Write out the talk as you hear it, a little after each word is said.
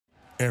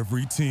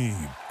Every team,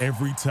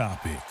 every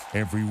topic,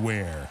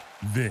 everywhere.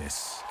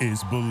 This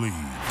is Bleav.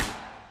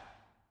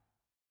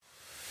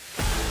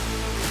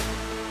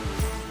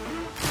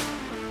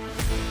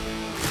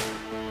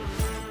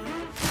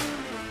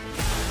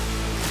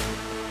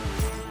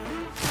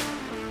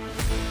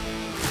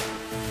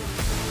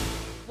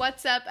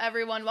 What's up,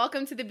 everyone?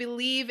 Welcome to the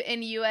Bleav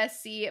in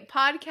USC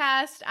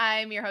podcast.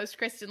 I'm your host,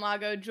 Kristen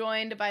Lago,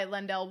 joined by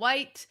Lendale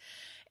White.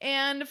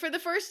 And for the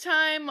first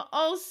time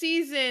all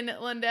season,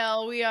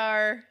 Lendale, we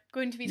are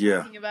going to be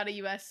talking about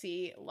a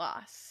USC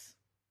loss.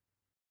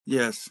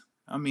 Yes.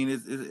 I mean,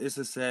 it's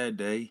a sad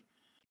day.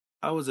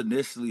 I was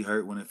initially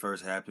hurt when it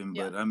first happened,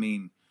 but I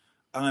mean,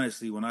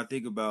 honestly, when I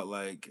think about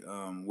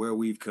where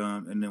we've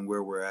come and then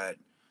where we're at,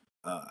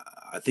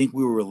 I think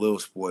we were a little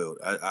spoiled.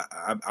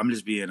 I'm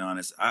just being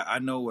honest. I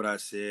know what I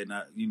said.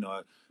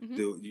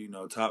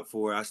 Top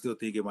four. I still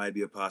think it might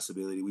be a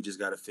possibility. We just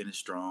got to finish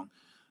strong.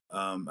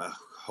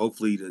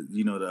 Hopefully,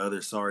 the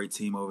other sorry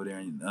team over there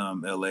in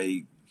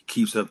LA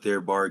keeps up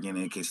their bargain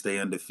and can stay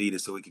undefeated,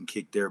 so we can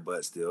kick their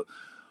butt still.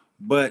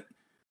 But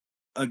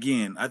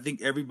again, I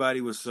think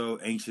everybody was so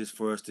anxious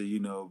for us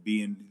to,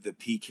 be in the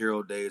Pete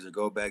Carroll days or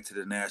go back to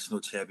the national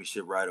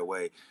championship right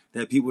away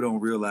that people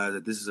don't realize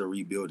that this is a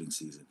rebuilding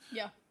season.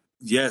 Yeah.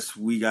 Yes,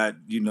 we got,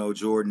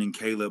 Jordan and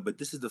Caleb, but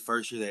this is the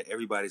first year that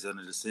everybody's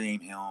under the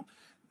same helm.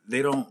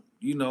 They don't,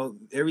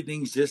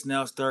 everything's just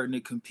now starting to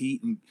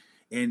compete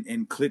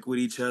and click with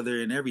each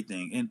other and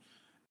everything. And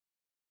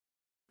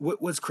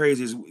what's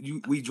crazy is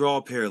we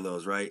draw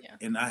parallels, right? Yeah.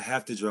 And I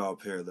have to draw a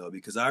parallel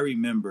because I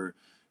remember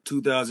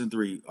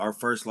 2003, our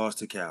first loss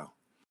to Cal,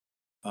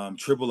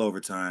 triple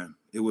overtime.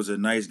 It was a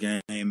nice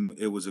game.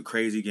 It was a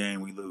crazy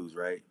game. We lose,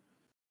 right?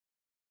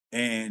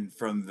 And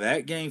from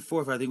that game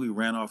forth, I think we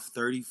ran off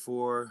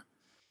 34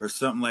 or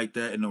something like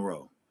that in a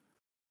row.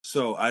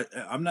 So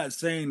I'm not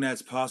saying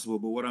that's possible,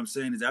 but what I'm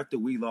saying is after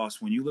we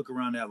lost, when you look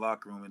around that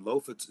locker room, and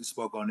Lofa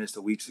spoke on this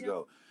weeks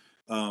ago,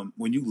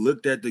 when you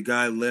looked at the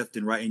guy left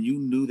and right, and you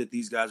knew that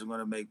these guys were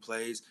going to make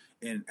plays,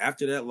 and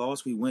after that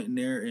loss, we went in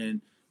there and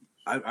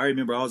I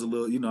remember I was a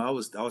little, I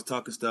was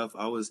talking stuff.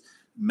 I was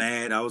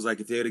mad. I was like,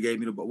 if they would have gave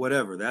me the ball,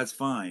 whatever, that's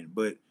fine.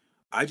 But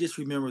I just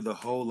remember the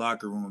whole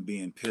locker room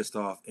being pissed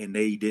off, and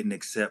they didn't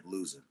accept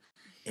losing,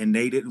 and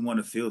they didn't want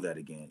to feel that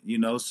again.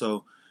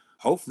 So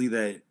hopefully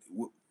that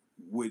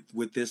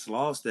with this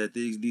loss that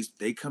these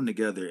they come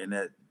together and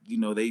that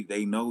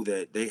they know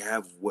that they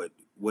have what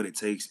it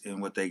takes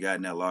and what they got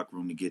in that locker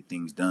room to get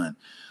things done.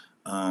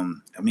 I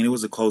mean, it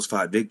was a close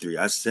fight victory.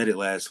 I said it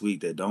last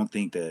week that don't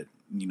think that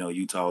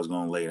Utah was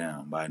going to lay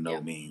down by no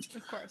means.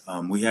 Of course.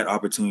 We had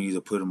opportunities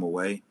to put them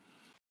away.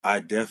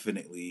 I'm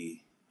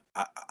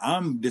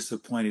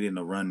disappointed in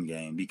the run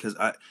game because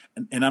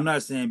and I'm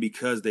not saying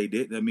because they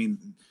did. I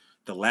mean,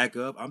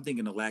 I'm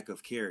thinking the lack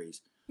of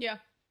carries. Yeah.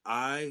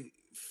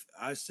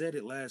 I said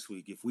it last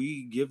week. If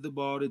we give the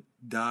ball to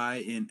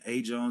Dye and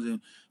A. Jones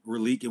and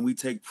Raleek and we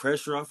take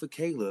pressure off of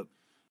Caleb,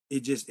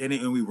 it just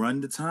and we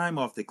run the time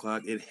off the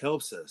clock, it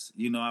helps us.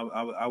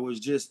 I was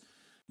just,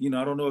 I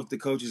don't know if the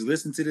coaches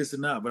listen to this or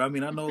not, but I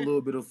mean, I know a little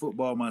bit of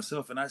football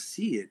myself, and I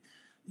see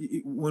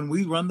it. When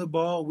we run the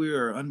ball,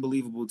 we're an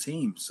unbelievable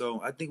team.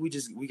 So I think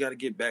we got to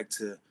get back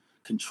to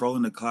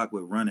controlling the clock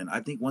with running.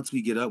 I think once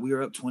we get up, we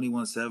were up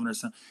 21-7 or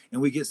something,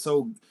 and we get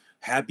so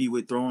happy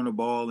with throwing the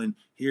ball and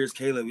here's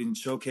Caleb and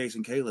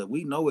showcasing Caleb.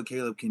 We know what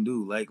Caleb can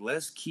do. Like,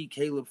 let's keep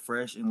Caleb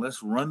fresh and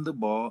let's run the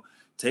ball,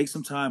 take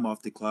some time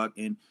off the clock,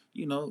 and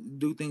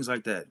do things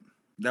like that.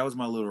 That was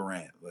my little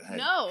rant. But hey.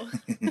 No.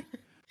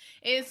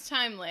 It's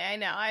timely. I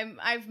know.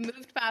 I've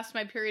moved past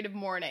my period of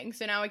mourning,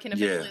 so now I can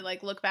officially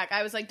look back.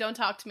 I was like, don't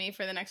talk to me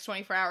for the next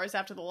 24 hours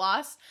after the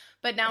loss.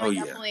 But now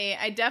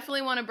I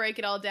definitely want to break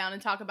it all down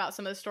and talk about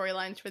some of the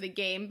storylines for the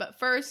game. But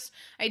first,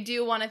 I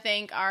do want to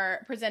thank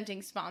our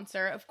presenting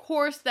sponsor. Of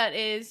course, that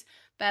is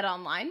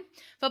BetOnline.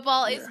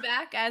 Football is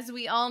back, as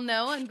we all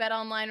know, and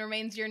BetOnline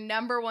remains your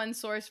number one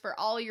source for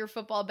all your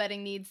football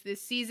betting needs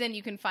this season.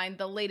 You can find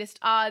the latest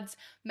odds,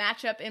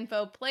 matchup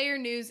info, player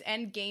news,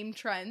 and game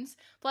trends.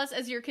 Plus,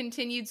 as your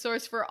continued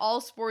source for all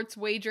sports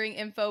wagering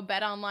info,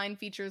 BetOnline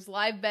features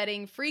live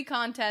betting, free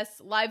contests,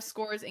 live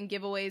scores, and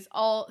giveaways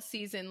all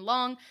season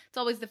long. It's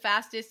always the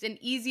fastest and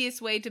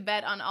easiest way to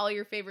bet on all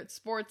your favorite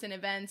sports and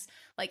events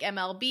like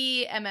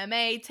MLB,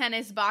 MMA,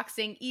 tennis,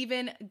 boxing,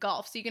 even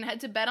golf. So you can head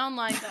to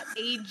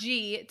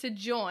betonline.ag to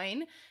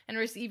join and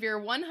receive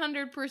your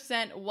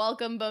 100%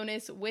 welcome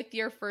bonus with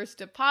your first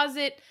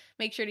deposit.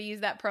 Make sure to use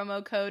that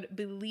promo code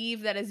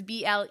Bleav, that is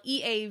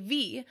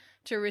BLEAV,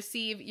 to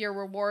receive your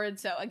reward.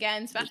 So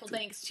again, special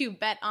thanks to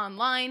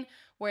BetOnline,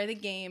 where the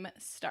game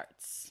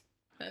starts.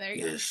 So there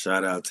you go. Yeah,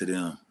 shout out to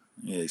them.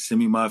 Yeah, send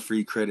me my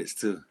free credits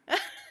too.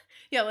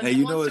 Yeah, hey,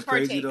 you know what's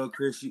crazy though,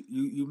 Chris?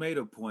 You made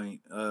a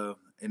point, and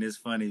it's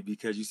funny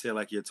because you said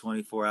like your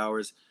 24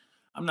 hours.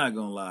 I'm not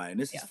gonna lie, and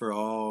this is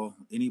for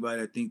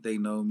anybody that think they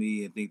know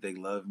me and think they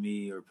love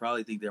me or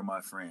probably think they're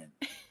my friend.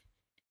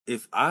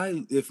 If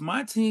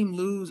my team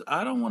lose,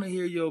 I don't want to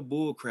hear your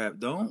bull crap.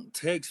 Don't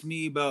text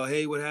me about,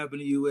 hey, what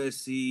happened to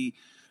USC?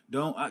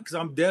 don't, because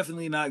I'm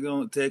definitely not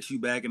going to text you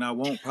back, and I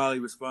won't probably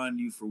respond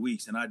to you for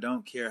weeks, and I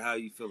don't care how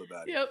you feel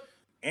about it. Yep.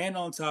 And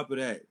on top of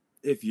that,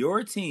 if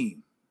your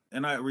team,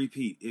 and I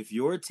repeat, if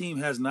your team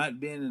has not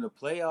been in the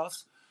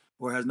playoffs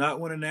or has not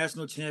won a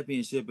national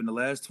championship in the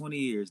last 20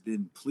 years,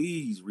 then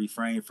please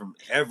refrain from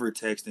ever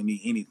texting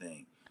me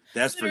anything.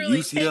 That's for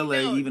Literally, take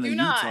UCLA, note. even a Do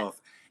not. Utah.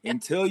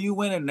 Until you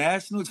win a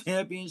national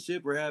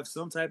championship or have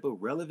some type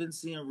of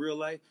relevancy in real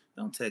life,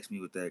 don't text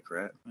me with that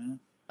crap, man.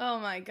 Oh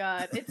my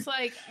God. It's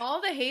like all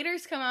the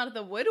haters come out of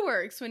the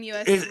woodworks when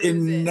USC It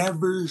loses.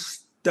 never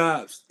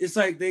stops. It's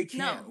like they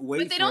can't wait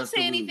but they for don't us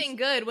say to anything lose.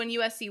 good when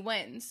USC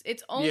wins.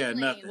 It's only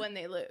when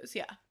they lose.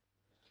 Yeah.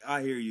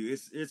 I hear you.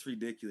 It's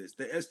ridiculous.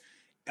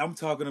 I'm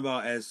talking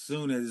about as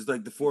soon as it's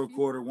like the fourth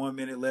quarter, 1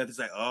 minute left. It's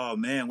like, oh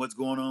man, what's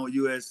going on with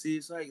USC?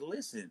 It's like,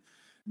 listen,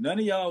 none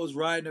of y'all was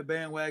riding the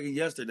bandwagon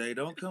yesterday.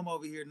 Don't come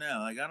over here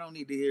now. Like, I don't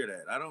need to hear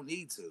that. I don't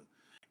need to.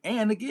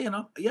 And again,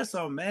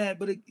 I'm mad,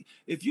 but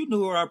if you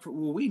knew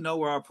we know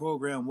where our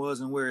program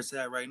was and where it's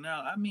at right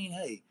now. I mean,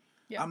 hey,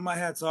 my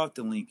hat's off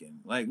to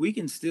Lincoln. Like, we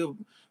can still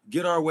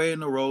get our way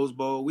in the Rose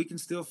Bowl. We can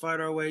still fight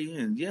our way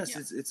in. Yes,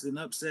 it's an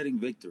upsetting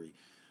victory.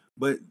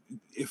 But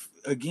if,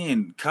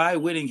 again, Kai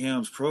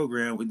Whittingham's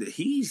program,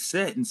 he's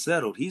set and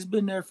settled. He's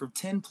been there for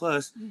 10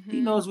 plus. He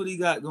knows what he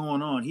got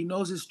going on. He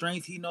knows his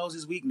strength. He knows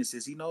his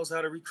weaknesses. He knows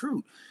how to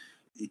recruit.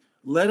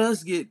 Let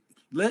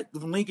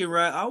Lincoln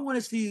Riley. I want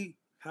to see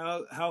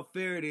how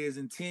fair it is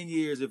in 10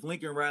 years if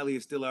Lincoln Riley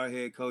is still our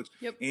head coach.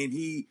 Yep. And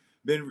he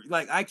been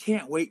like, I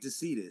can't wait to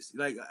see this.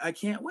 Like, I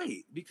can't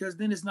wait, because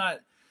then it's not.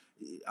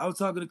 I was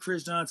talking to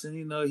Chris Johnson.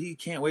 He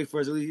can't wait for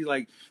us. He's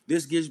like,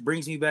 this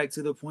brings me back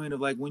to the point of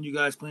like when you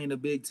guys play in the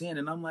Big Ten,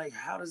 and I'm like,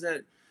 how does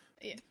that?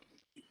 Yeah.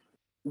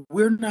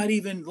 We're not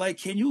even like,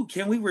 can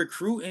we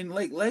recruit and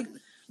like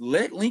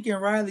let Lincoln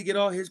Riley get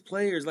all his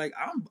players? Like,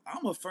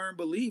 I'm a firm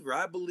believer.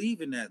 I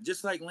believe in that.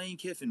 Just like Lane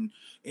Kiffin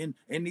and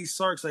these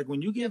Sarks. Like,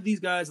 when you give these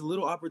guys a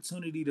little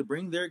opportunity to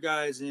bring their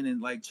guys in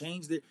and like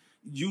change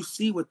you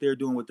see what they're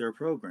doing with their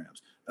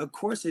programs. Of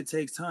course, it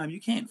takes time.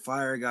 You can't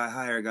fire a guy,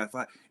 hire a guy,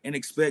 and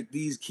expect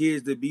these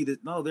kids to be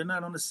no, they're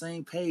not on the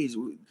same page.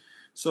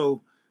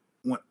 So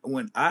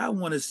when I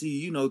want to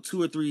see,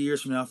 2 or 3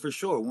 years from now, for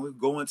sure, when we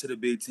go into the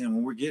Big Ten,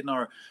 when we're getting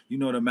our, the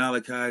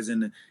Malachis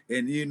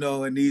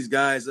and these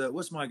guys,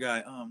 what's my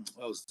guy?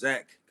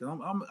 Zach. Cause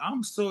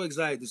I'm so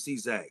excited to see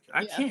Zach.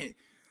 I can't.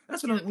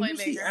 That's what when you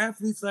see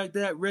athletes like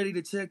that ready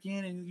to check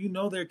in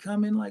and they're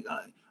coming, like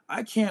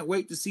I can't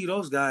wait to see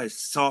those guys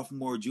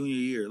sophomore, junior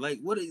year.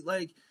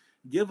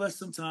 Give us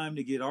some time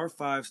to get our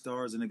 5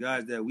 stars and the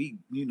guys that we,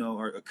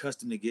 are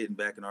accustomed to getting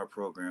back in our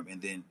program.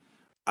 And then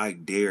I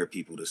dare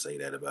people to say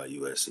that about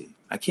USC.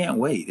 I can't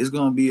wait. It's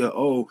going to be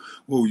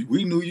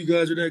we knew you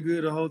guys were that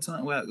good the whole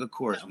time. Well, of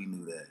course we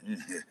knew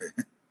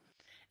that.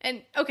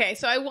 And okay,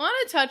 so I want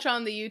to touch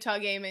on the Utah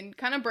game and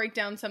kind of break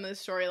down some of the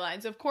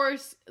storylines. Of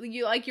course,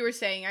 like you were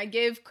saying, I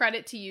give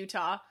credit to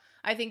Utah.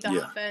 I think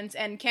the offense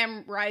and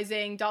Cam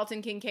Rising,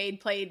 Dalton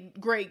Kincaid played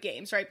great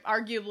games, right?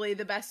 Arguably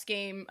the best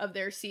game of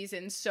their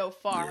season so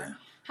far. Yeah.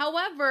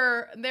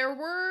 However, there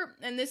were,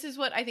 and this is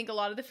what I think a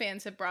lot of the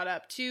fans have brought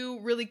up, 2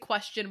 really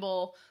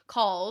questionable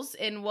calls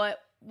in what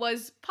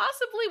was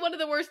possibly one of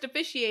the worst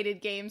officiated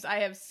games I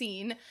have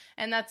seen.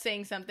 And that's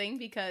saying something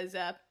because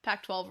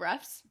Pac-12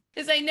 refs.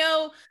 Because I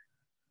know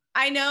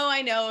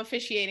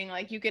officiating,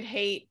 like, you could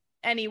hate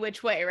any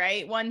which way,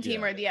 right? One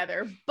team or the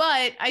other.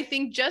 But I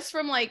think just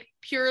from like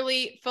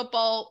purely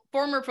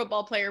former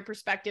football player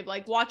perspective,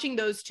 like watching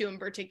those 2 in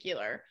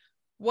particular,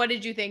 what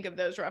did you think of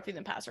those roughing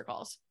the passer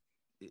calls?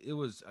 It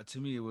was, to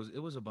me, it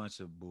was a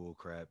bunch of bull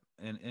crap.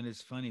 And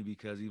it's funny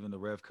because even the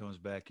ref comes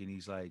back and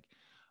he's like,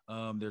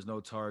 there's no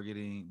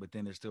targeting, but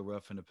then they're still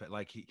roughing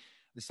the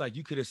it's like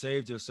you could have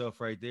saved yourself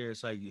right there.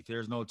 It's like if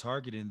there's no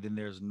targeting, then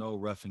there's no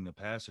roughing the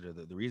passer.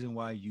 The reason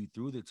why you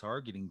threw the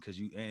targeting because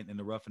and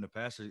the roughing the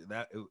passer,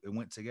 that it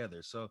went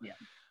together. So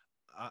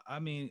I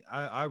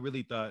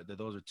really thought that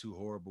those are 2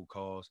 horrible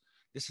calls.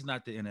 This is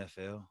not the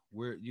NFL.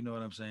 You know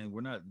what I'm saying?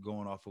 We're not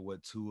going off of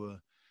what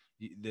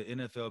the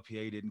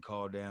NFLPA didn't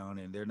call down,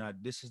 and they're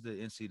not. This is the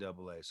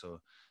NCAA. So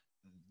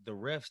the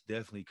refs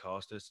definitely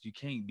cost us. You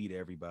can't beat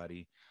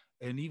everybody.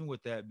 And even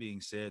with that being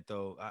said,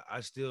 though,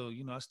 I still,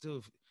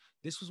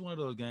 this was one of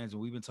those games,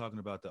 and we've been talking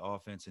about the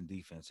offense and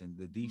defense, and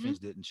the defense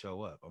didn't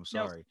show up. I'm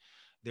sorry. Nope.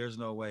 There's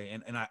no way.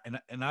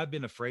 And I've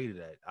been afraid of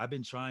that. I've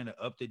been trying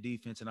to up the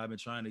defense, and I've been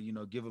trying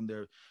to, give them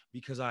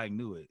because I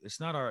knew it.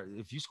 It's not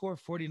if you score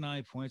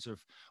 49 points or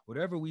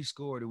whatever we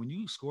scored, and when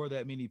you score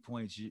that many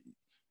points,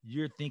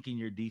 you're thinking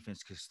your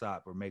defense could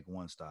stop or make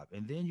one stop.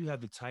 And then you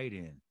have the tight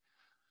end.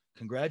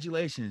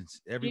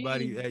 Congratulations,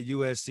 everybody at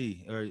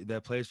USC or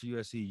that plays for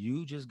USC.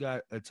 You just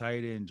got a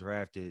tight end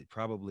drafted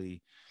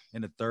probably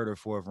in the 3rd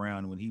or 4th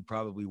round when he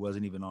probably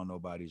wasn't even on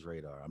nobody's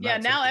radar.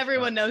 Now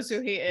everyone knows who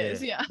he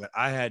is. Yeah. But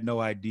I had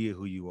no idea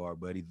who you are,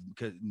 buddy,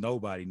 because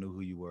nobody knew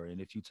who you were. And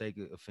if you take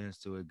offense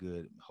to it,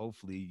 good.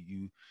 Hopefully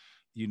you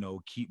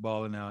keep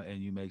balling out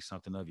and you make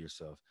something of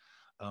yourself.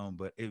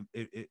 But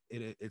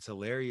it's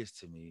hilarious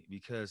to me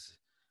because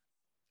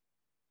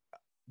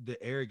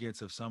the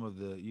arrogance of some of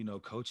the,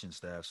 coaching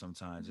staff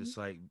sometimes. Mhm. It's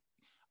like,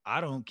 I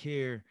don't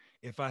care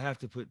if I have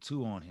to put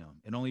two on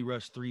him and only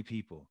rush three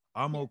people.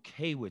 I'm Yeah.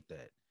 okay with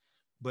that.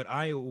 But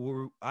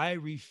I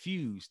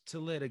refuse to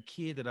let a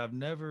kid that I've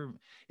never.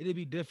 It'd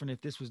be different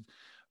if this was,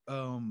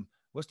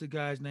 what's the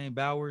guy's name?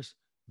 Bowers,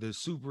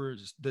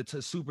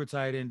 super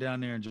tight end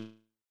down there in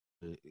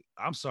Georgia.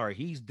 I'm sorry,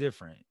 he's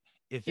different.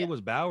 If it Yeah. was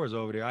Bowers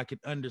over there, I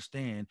could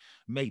understand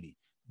maybe.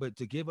 But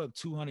to give up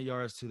 200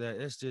 yards to that,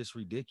 that's just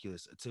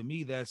ridiculous. To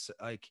me, that's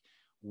like,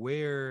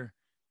 where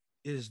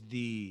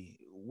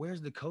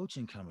where's the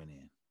coaching coming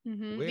in?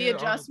 The Where are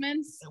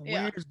adjustments.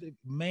 Yeah. where's the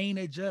main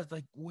adjust?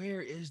 Like,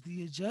 where is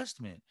the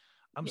adjustment?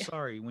 I'm Yeah.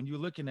 sorry, when you're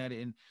looking at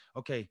it and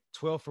okay,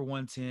 12 for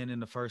 110 in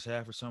the first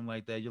half or something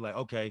like that, you're like,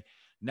 okay,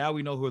 now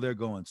we know who they're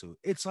going to.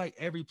 It's like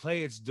every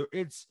play,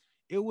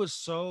 it was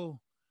so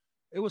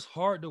it was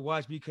hard to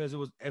watch because it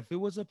was if it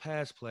was a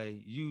pass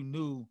play, you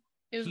knew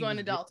It was he going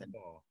was to getting the Dalton.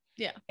 ball.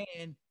 Yeah.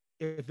 And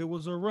if it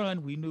was a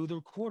run, we knew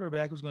the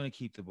quarterback was going to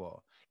keep the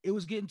ball. It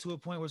was getting to a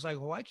point where it's like,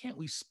 well, why can't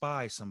we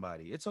spy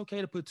somebody? It's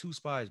okay to put two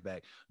spies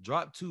back,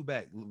 drop two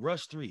back,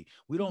 rush three.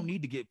 We don't Mhm.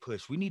 need to get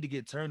pushed. We need to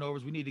get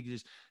turnovers. We need to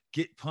just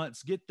get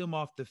punts, get them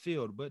off the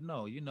field. But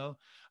no,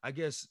 I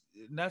guess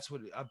that's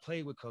what I've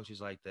played with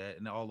coaches like that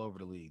and all over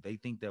the league. They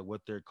think that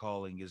what they're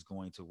calling is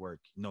going to work.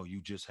 No,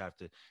 you just have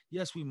to.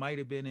 Yes, we might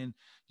have been in,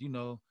 you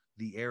know,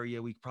 the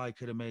area we probably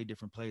could have made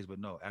different plays, but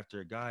no, after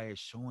a guy is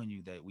showing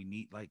you that we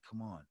need, like,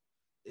 come on,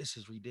 this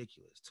is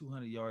ridiculous.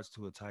 200 yards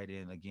to a tight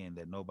end again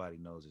that nobody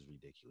knows is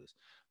ridiculous.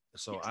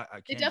 So Yeah. I It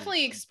can't just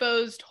definitely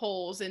exposed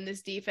holes in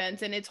this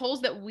defense, and it's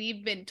holes that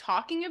we've been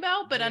talking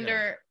about, but yeah,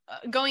 under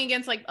going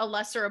against like a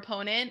lesser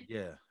opponent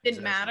yeah, didn't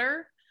exactly.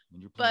 matter.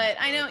 When you're playing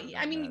But I know, scrubs, it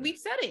I don't mean, matter. we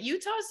said it.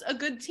 Utah's a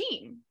good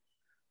team,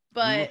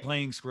 We were but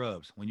playing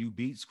scrubs. When you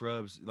beat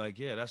scrubs, like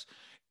yeah,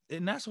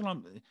 that's what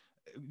I'm.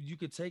 You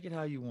could take it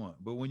how you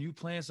want, but when you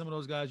playing some of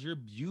those guys,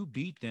 you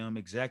beat them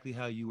exactly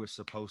how you were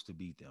supposed to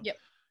beat them. yep.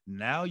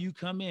 Now you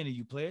come in and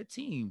you play a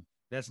team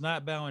that's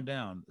not bowing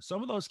down.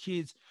 Some of those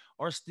kids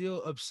are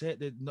still upset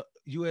that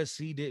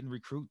USC didn't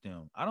recruit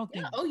them.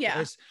 Yeah. Oh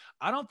yeah.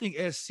 I don't think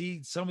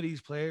SC. Some of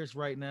these players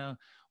right now.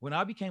 When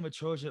I became a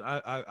Trojan,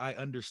 I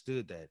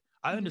understood that.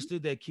 I Mhm.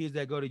 understood that kids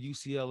that go to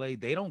UCLA,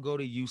 they don't go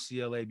to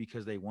UCLA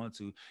because they want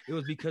to. It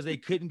was because they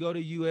couldn't go to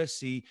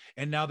USC,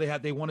 and now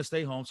they want to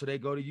stay home, so they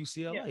go to Yeah.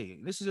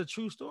 UCLA. This is a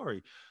true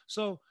story.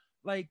 So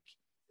like,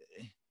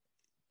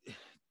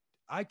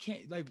 I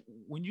can't like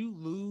when you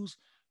lose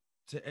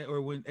to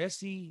or when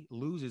SC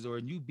loses or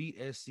when you beat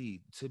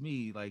SC, to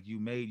me, like you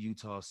made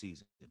Utah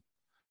season.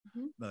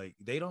 Mhm. Like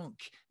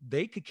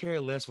they could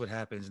care less what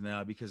happens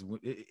now because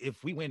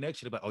if we win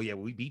next year, about oh yeah,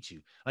 well, we beat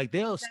you. Like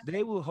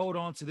they will hold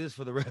on to this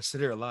for the rest of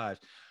their lives.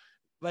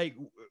 Like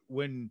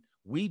when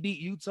we beat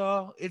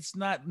Utah, it's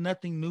not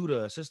nothing new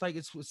to us. It's like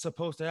it's what's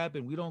supposed to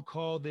happen. We don't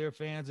call their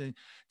fans and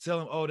tell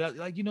them, oh, that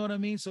like you know what I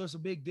mean. So it's a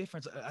big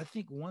difference. I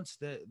think once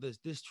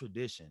this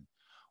tradition,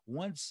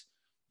 once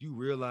you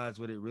realize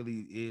what it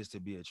really is to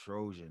be a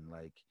Trojan,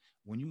 like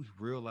when you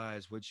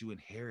realize what you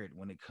inherit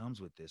when it comes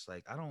with this,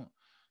 like I don't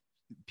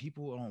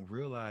people don't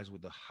realize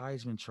with the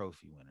Heisman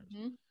Trophy winners,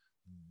 Mhm.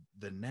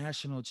 the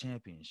national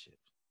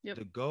championships, Yep.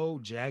 the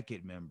gold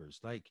jacket members.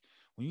 Like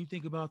when you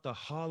think about the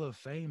Hall of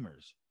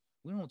Famers,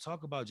 we don't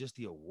talk about just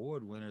the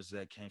award winners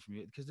that came from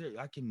it because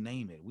I can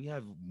name it. We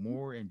have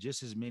more and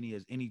just as many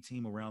as any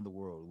team around the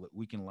world.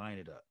 We can line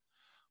it up.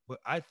 But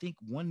I think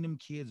when them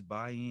kids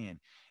buy in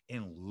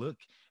and look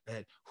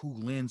at who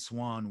Lynn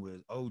Swan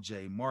was,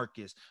 OJ,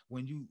 Marcus,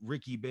 when you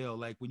Ricky Bell,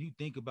 like when you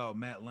think about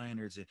Matt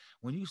Leinart's and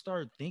when you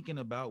start thinking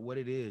about what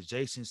it is,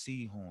 Jason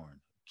Sehorn,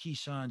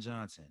 Keyshawn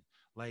Johnson,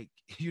 like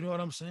you know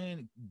what I'm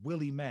saying?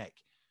 Willie Mack.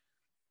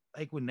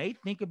 Like when they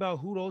think about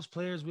who those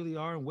players really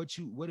are and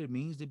what it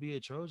means to be a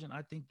Trojan,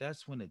 I think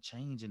that's when the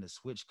change and the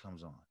switch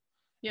comes on. And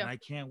Yeah. I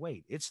can't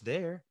wait. It's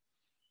there.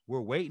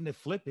 We're waiting to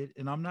flip it,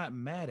 and I'm not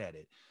mad at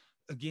it.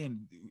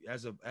 Again,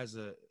 as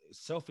a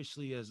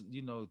selfishly as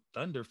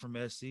Thunder from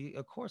SC,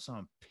 of course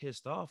I'm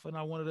pissed off, and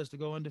I wanted us to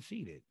go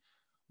undefeated.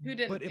 Who But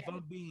didn't?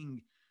 Yeah.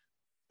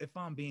 if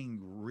I'm being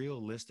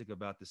realistic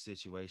about the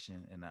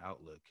situation and the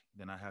outlook,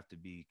 then I have to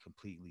be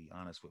completely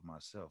honest with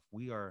myself.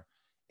 We are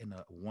in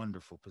a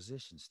wonderful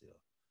position still.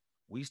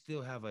 We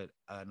still have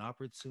an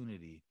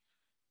opportunity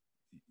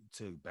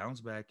to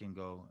bounce back and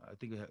go. I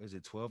think is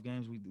it 12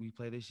 games we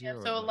play this Yeah. year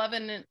or So what?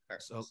 11 and or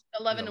So yeah,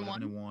 11 and 11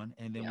 one. and 1,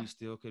 and then Yeah. we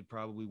still could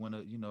probably win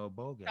a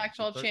bowl game. So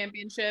Pac-12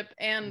 championship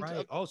and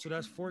right. Oh, so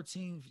that's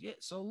 14. Yeah.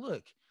 So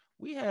look,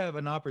 we have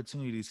an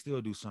opportunity to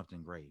still do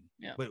something great.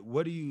 yeah. But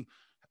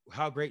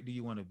how great do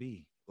you want to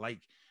be?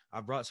 Like I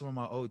brought some of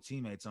my old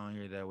teammates on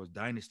here that was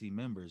dynasty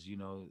members, the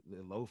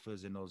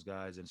Loafers and those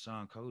guys and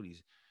Sean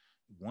Cody's.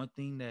 One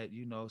thing that,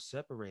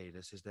 separated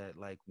us is that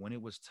like when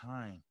it was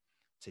time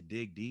to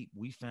dig deep,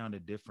 we found a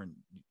different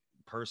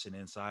person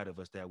inside of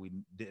us that we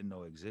didn't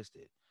know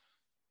existed.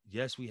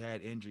 Yes, we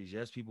had injuries.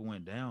 Yes, people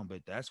went down,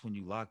 but that's when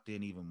you locked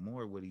in even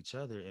more with each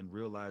other and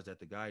realized that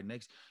the guy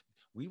next,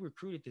 we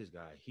recruited this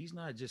guy. He's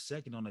not just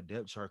second on the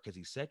depth chart because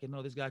he's second.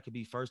 No, this guy could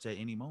be first at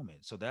any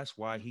moment. So that's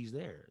why he's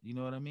there. You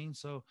know what I mean?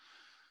 So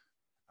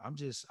I'm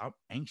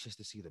anxious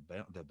to see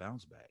the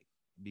bounce back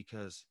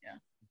because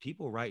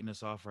people writing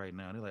us off right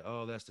now. They're like,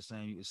 oh, that's the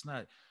same. It's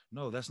not.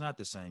 No, that's not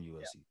the same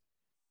USC.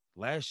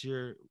 Last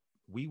year,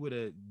 we would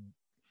have.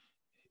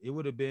 It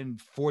would have been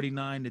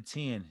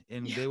 49-10,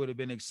 and they would have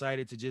been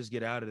excited to just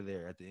get out of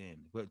there at the end.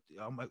 But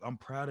I'm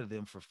proud of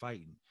them for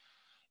fighting.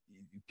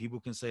 People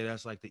can say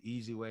that's like the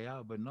easy way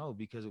out, but no,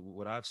 because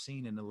what I've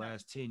seen in the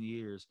last 10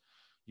 years,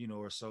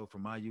 or so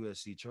from my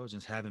USC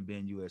Trojans haven't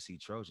been USC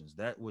Trojans.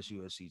 That was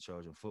USC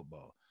Trojan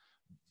football.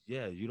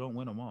 Yeah, you don't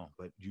win them all,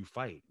 but you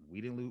fight.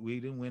 We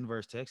didn't win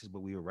versus Texas,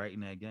 but we were right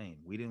in that game.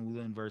 We didn't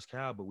win versus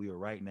Cal, but we were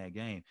right in that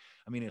game.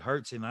 I mean, it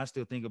hurts, and I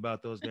still think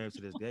about those games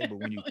to this day. But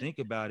when you think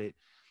about it,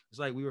 it's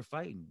like we were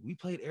fighting. We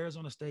played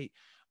Arizona State.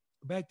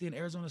 Back then,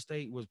 Arizona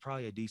State was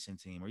probably a decent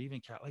team, or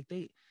even Cal. Like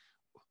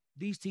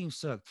these teams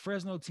sucked.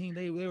 Fresno team,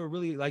 they were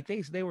really like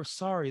they were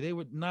sorry. They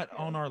were not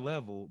on our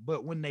level.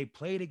 But when they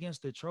played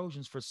against the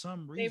Trojans, for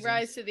some reason, they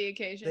rise to the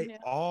occasion. They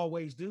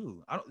always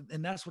do.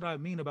 And that's what I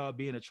mean about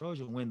being a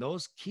Trojan. When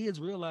those kids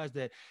realize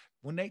that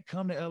when they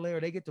come to LA or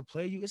they get to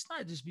play you, it's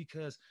not just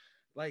because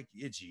like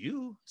it's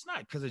you. It's not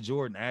because of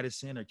Jordan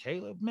Addison or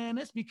Caleb. Man,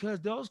 that's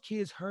because those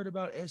kids heard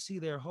about SC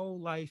their whole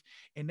life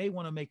and they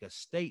want to make a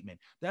statement.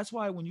 That's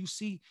why when you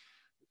see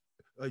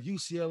a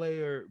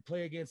UCLA or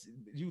play against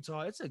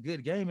Utah, it's a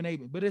good game,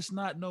 but it's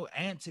not no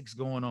antics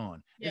going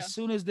on. As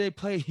soon as they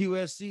play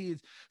USC,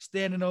 it's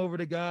standing over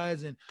the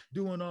guys and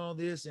doing all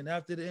this. And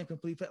after the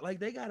incomplete, like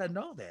they got to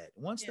know that.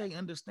 Once they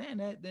understand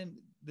that, then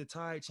the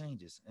tide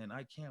changes. And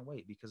I can't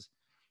wait because,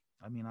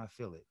 I mean, I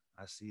feel it.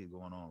 I see it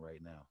going on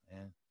right now.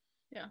 And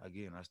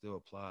again, I still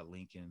applaud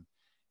Lincoln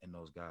and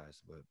those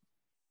guys, but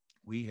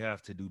we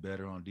have to do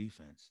better on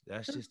defense.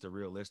 That's just the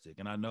realistic.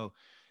 And I know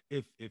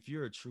if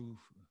you're a true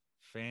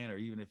fan, or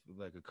even if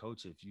like a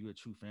coach, if you're a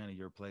true fan of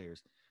your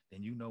players,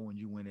 then when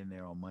you went in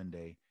there on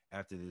Monday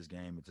after this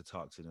game and to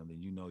talk to them,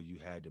 then you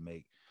had to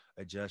make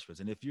adjustments.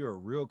 And if you're a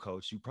real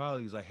coach, you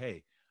probably was like,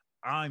 hey,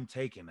 I'm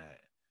taking that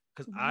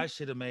because I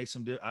should have made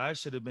I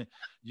should have been,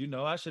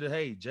 I should have,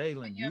 hey,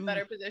 Jalen, you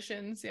better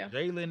positions.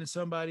 Jalen and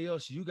somebody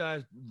else, you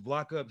guys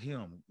block up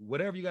him,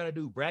 whatever you got to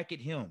do,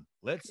 bracket him.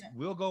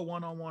 We'll go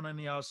one-on-one on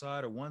the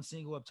outside or one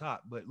single up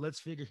top, but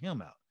let's figure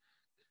him out.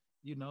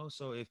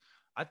 So if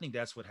I think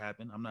that's what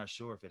happened. I'm not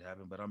sure if it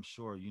happened, but I'm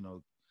sure,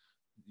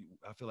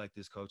 I feel like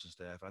this coaching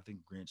staff, I think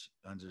Grinch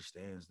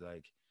understands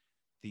like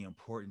the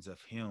importance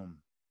of him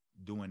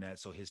doing that.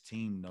 So his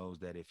team knows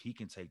that if he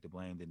can take the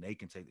blame, then they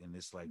can take, and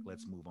it's like,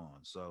 let's move on.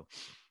 So,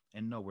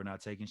 and no, we're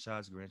not taking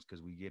shots, Grinch,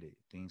 because we get it.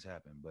 Things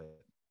happen,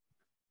 but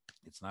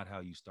it's not how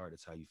you start,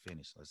 it's how you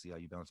finish. Let's see how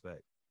you bounce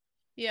back.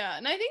 Yeah.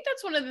 And I think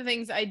that's one of the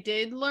things I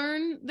did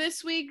learn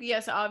this week.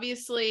 Yes,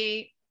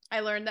 obviously, I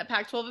learned that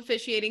Pac-12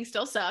 officiating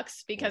still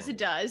sucks because it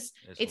does.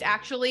 It's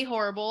actually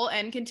horrible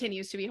and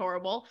continues to be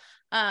horrible.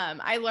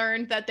 I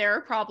learned that there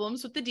are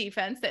problems with the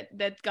defense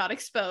that got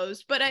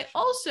exposed, but I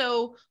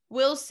also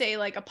will say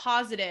like a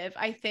positive,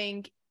 I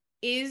think,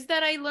 is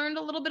that I learned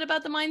a little bit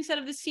about the mindset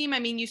of this team. I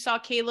mean, you saw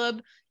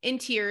Caleb in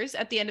tears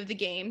at the end of the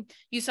game.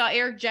 You saw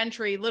Eric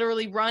Gentry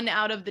literally run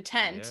out of the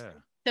tent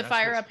to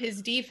fire up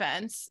his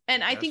defense.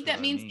 And I think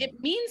that means it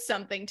means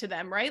something to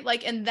them, right?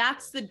 Like, and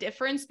that's the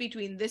difference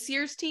between this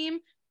year's team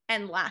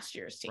and last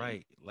year's team.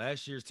 Right.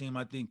 Last year's team,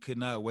 I think, could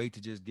not wait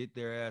to just get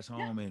their ass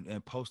home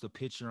and post a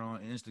picture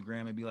on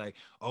Instagram and be like,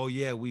 oh,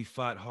 yeah, we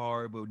fought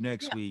hard, but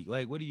next week.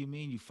 Like, what do you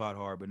mean you fought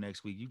hard, but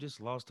next week? You just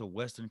lost to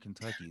Western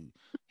Kentucky.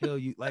 Hell,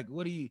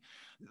 what do you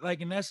like?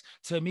 And that's,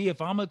 to me,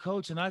 if I'm a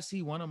coach and I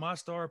see one of my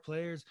star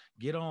players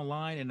get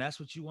online and that's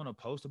what you want to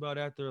post about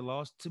after a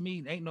loss, to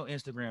me, ain't no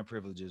Instagram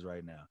privileges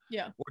right now.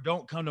 Yeah. Or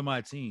don't come to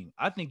my team.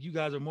 I think you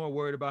guys are more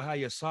worried about how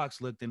your socks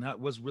looked than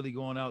what's really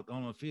going out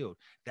on the field.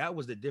 That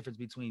was the difference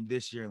between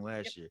this year and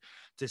last year.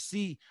 To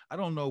see, I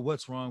don't know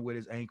what's wrong with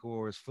his ankle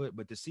or his foot,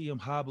 but to see him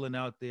hobbling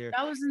out there.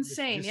 That was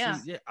insane.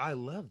 I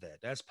love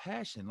that. That's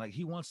passion. Like,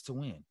 he wants to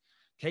win.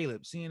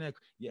 Caleb, seeing that,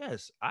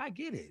 yes, I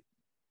get it.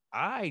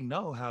 I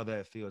know how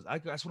that feels.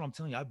 That's what I'm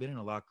telling you. I've been in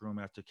a locker room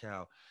after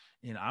Cal,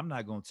 and I'm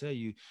not going to tell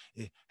you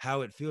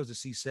how it feels to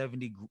see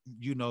 70,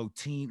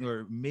 teen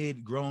or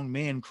mid-grown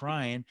men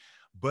crying.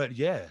 But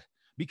yeah,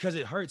 because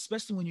it hurts,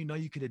 especially when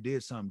you could have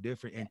did something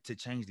different and to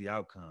change the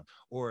outcome.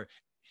 Or,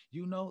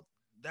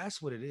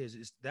 that's what it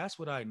is. That's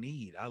what I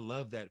need. I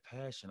love that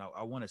passion.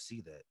 I want to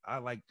see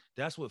that.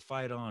 That's what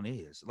Fight On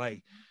is.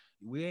 Like,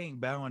 we ain't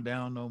bowing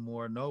down no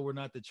more. No, we're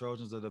not the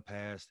Trojans of the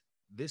past.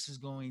 This is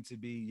going to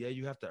be,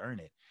 you have to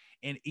earn it.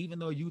 And even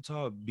though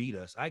Utah beat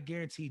us, I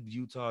guarantee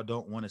Utah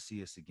don't want to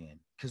see us again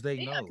because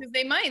they know. Because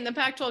they might in the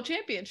Pac-12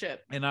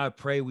 championship. And I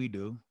pray we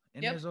do.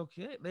 And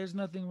there's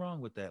nothing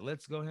wrong with that.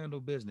 Let's go handle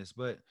business.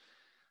 But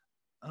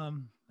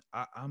I'm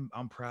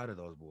proud of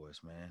those boys,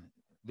 man.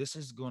 This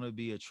is going to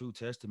be a true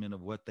testament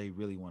of what they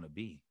really want to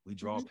be. We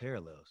draw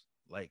parallels.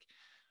 Like,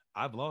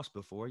 I've lost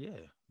before,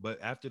 but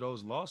after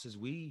those losses,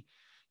 we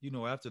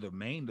after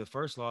the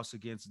first loss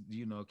against,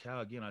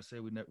 Cal, again, I say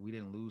we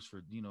didn't lose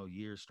for,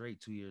 years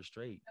straight, 2 years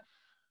straight.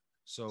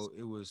 So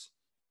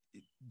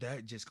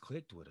that just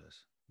clicked with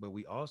us. But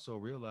we also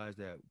realized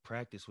that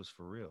practice was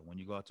for real. When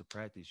you go out to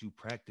practice, you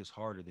practice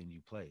harder than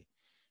you play.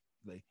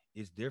 Like,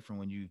 it's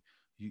different when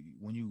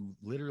you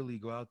literally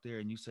go out there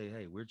and you say,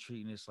 hey, we're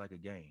treating this like a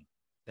game.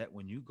 That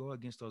when you go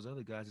against those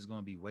other guys, it's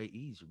going to be way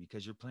easier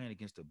because you're playing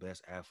against the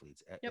best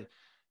athletes. Yep.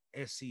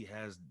 SC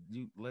has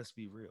you. Let's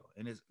be real,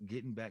 and it's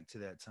getting back to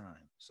that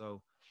time.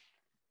 So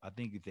I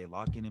think if they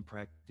lock in and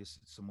practice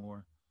some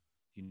more,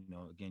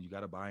 again, you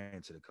got to buy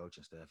into the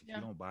coaching staff. If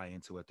you don't buy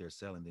into what they're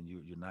selling, then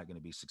you're not going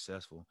to be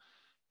successful.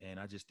 And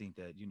I just think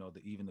that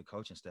even the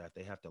coaching staff,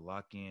 they have to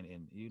lock in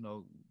and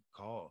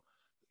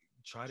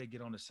try to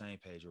get on the same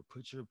page, or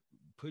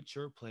put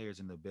your players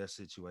in the best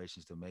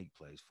situations to make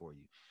plays for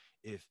you.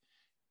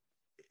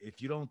 If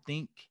you don't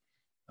think,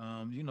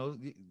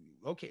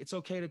 okay, it's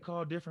okay to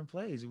call different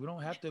plays. We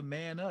don't have to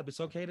man up. It's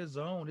okay to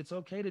zone. It's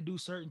okay to do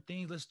certain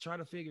things. Let's try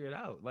to figure it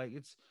out.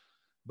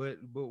 But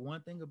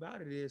one thing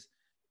about it is,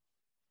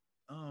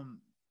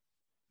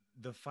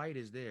 the fight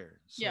is there.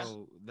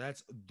 So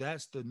that's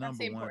the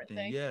number one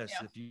thing. Yes,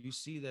 if you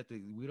see that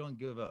we don't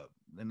give up,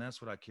 then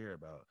that's what I care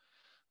about.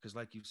 Because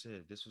like you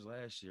said, this was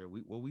last year.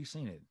 We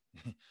seen it,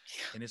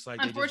 and it's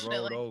like they just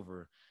rolled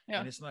over.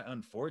 And it's not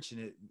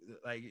unfortunate.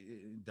 Like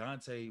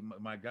Dante,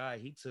 my guy,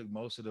 he took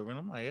most of the run.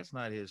 I'm like, it's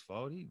not his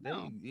fault.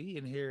 He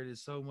inherited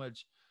so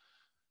much.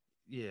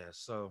 Yeah.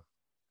 So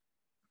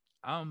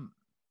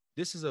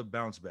this is a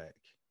bounce back.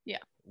 Yeah.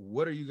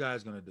 What are you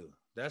guys gonna do?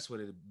 That's what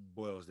it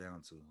boils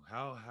down to.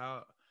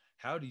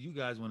 How do you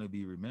guys want to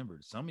be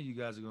remembered? Some of you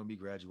guys are going to be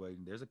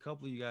graduating. There's a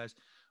couple of you guys,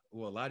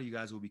 well, a lot of you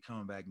guys will be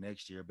coming back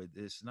next year, but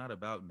it's not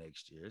about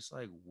next year. It's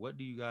like, what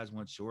do you guys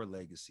want your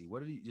legacy?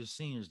 What are your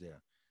seniors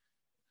there?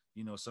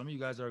 Some of you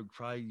guys are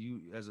probably,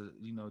 you as a,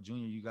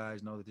 junior, you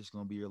guys know that this is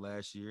going to be your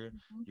last year.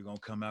 Mm-hmm. You're going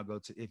to come out,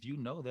 if you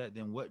know that,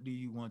 then what do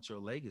you want your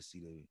legacy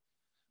to be?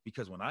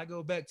 Because when I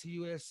go back to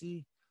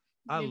USC,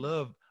 I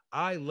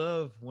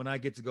love when I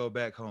get to go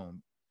back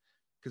home.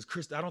 Because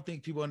Kristen, I don't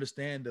think people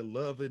understand the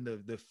love and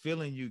the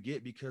feeling you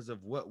get because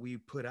of what we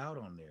put out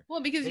on there. Well,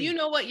 because you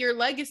know what your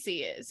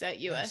legacy is at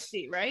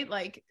USC, right?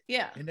 Like,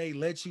 yeah. And they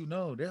let you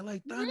know. They're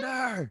like,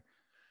 Thunder.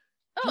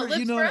 Oh,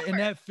 and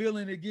that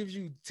feeling, it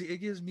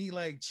gives me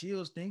like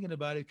chills thinking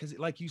about it. Because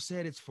like you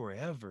said, it's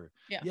forever.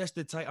 Yeah. Yes,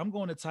 I'm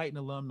going to Titan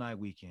alumni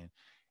weekend.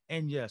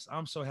 And yes,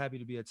 I'm so happy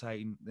to be a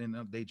Titan. And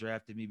they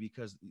drafted me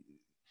because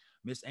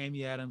Miss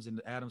Amy Adams and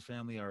the Adams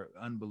family are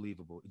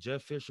unbelievable.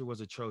 Jeff Fisher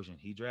was a Trojan.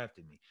 He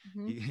drafted me,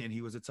 and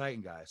he was a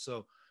Titan guy.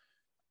 So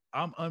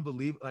I'm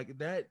unbelievable. Like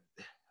that,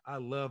 I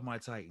love my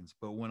Titans.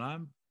 But when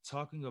I'm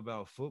talking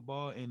about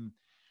football and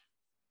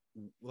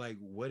like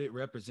what it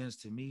represents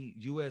to me,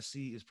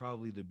 USC is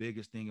probably the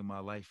biggest thing in my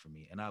life for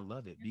me. And I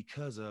love it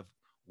because of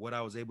what I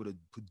was able to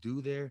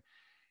do there.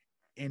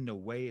 In the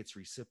way it's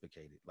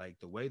reciprocated, like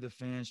the way the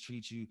fans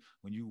treat you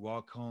when you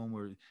walk home,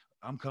 or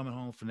I'm coming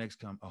home for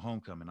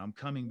homecoming. I'm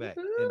coming back.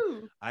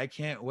 And I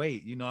can't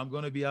wait. I'm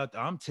going to be out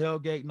there. I'm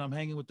tailgating. I'm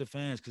hanging with the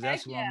fans because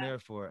that's what I'm there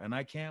for. And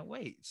I can't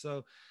wait.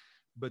 So,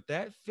 but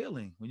that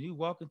feeling when you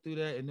walking through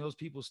that and those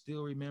people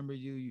still remember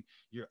you,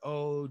 you're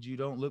old, you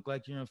don't look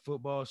like you're in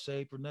football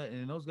shape or nothing.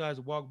 And those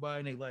guys walk by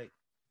and they like,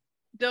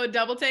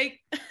 double take.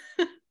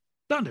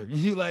 Thunder. And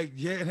you like,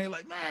 yeah. And they're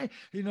like, man,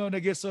 and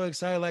they get so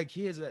excited like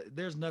kids.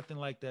 There's nothing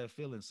like that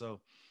feeling.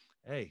 So,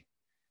 hey,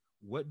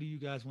 what do you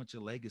guys want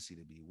your legacy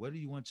to be? What do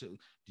you want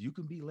you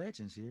can be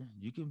legends here.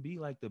 You can be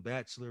like the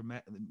Bachelor,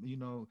 Matt, you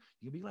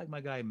can be like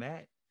my guy,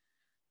 Matt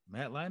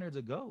Leiner's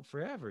a GOAT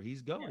forever.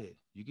 He's goated. Yeah.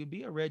 You could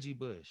be a Reggie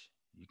Bush.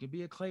 You could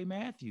be a Clay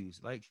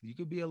Matthews. Like you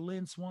could be a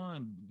Lynn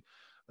Swan.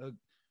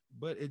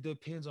 But it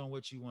depends on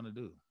what you want to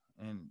do.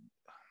 And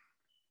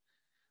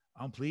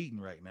I'm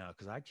pleading right now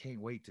because I can't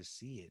wait to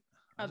see it.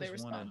 They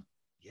respond.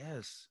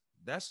 Yes,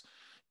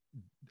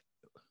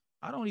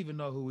 I don't even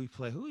know who we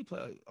play.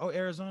 Oh,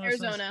 Arizona.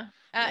 Arizona.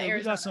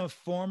 We got some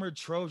former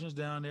Trojans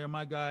down there.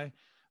 My guy,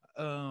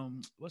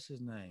 what's his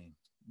name?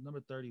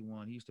 Number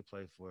 31. He used to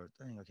play for.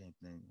 Dang, I can't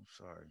think. I'm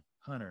sorry.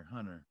 Hunter.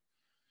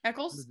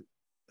 Eccles.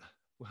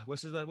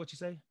 What's his? What you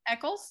say?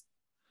 Eccles.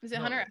 Is it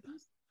Hunter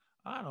Eccles?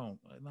 I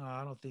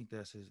don't think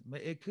that's his.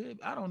 It could.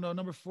 I don't know.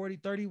 Number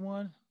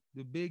 31.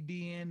 The big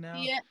DN now.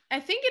 Yeah, I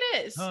think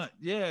it is.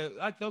 Yeah.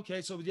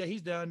 Okay. So yeah, he's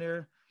down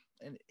there,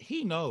 and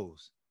he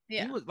knows.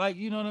 Yeah. He was like,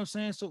 you know what I'm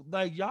saying? So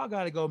like, y'all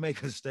got to go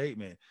make a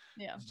statement.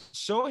 Yeah.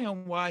 Show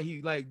him why he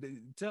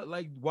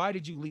why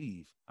did you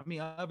leave? I mean,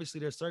 obviously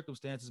there's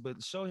circumstances,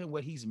 but show him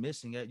what he's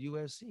missing at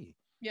USC.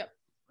 Yep.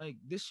 Like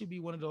this should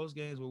be one of those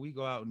games where we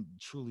go out and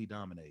truly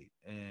dominate.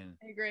 And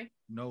I agree.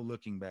 No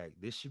looking back.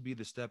 This should be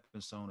the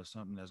stepping stone of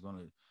something that's going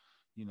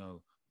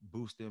to,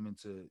 boost them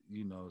into,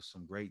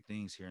 some great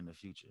things here in the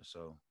future.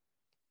 So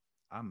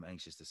I'm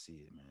anxious to see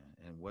it,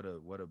 man. And what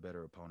a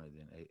better opponent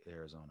than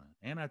Arizona.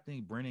 And I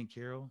think Brennan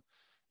Carroll,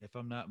 if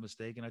I'm not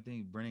mistaken, I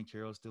think Brennan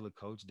Carroll is still a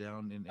coach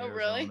down in Arizona.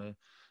 Really?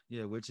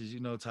 Yeah, which is,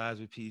 ties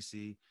with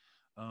PC.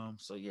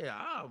 So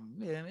yeah,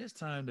 man, it's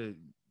time to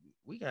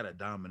we gotta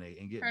dominate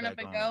and get Turn up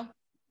back and on it. go.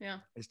 Yeah.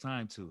 It's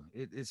time to.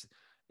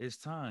 It's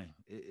time.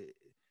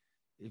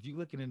 If you're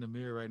looking in the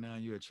mirror right now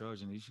and you're a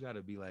Trojan, you got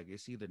to be like,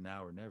 it's either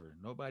now or never.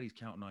 Nobody's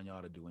counting on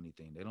y'all to do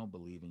anything. They don't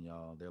Bleav in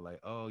y'all. They're like,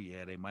 oh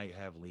yeah, they might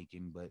have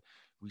Lincoln, but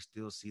we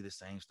still see the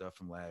same stuff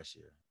from last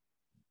year.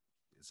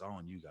 It's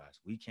on you guys.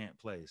 We can't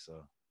play,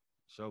 so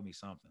show me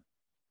something.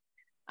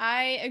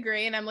 I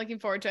agree, and I'm looking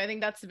forward to it. I think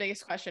that's the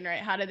biggest question,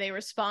 right? How do they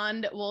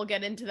respond? We'll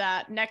get into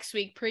that next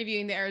week,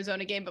 previewing the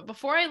Arizona game. But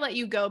before I let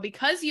you go,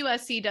 because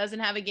USC doesn't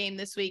have a game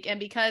this week, and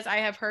because I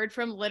have heard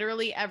from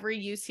literally every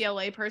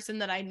UCLA person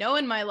that I know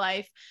in my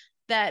life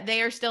that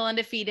they are still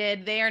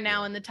undefeated, they are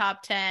now in the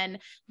top 10,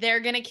 they're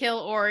going to kill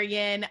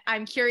Oregon.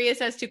 I'm curious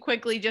as to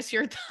quickly just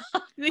your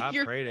thoughts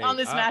on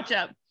this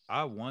matchup.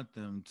 I want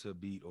them to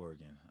beat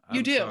Oregon.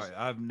 I'm sorry.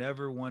 I've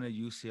never wanted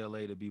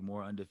UCLA to be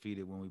more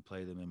undefeated when we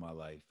play them in my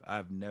life.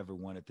 I've never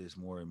wanted this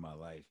more in my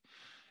life.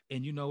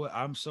 And you know what?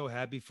 I'm so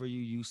happy for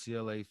you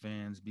UCLA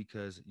fans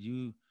because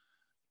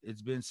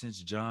it's been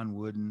since John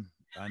Wooden,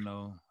 I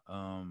know,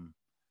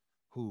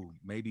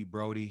 maybe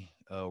Brody,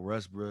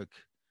 Russbrook,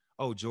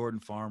 Jordan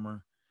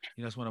Farmer.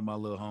 That's one of my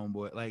little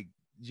homeboy. Like,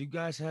 you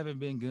guys haven't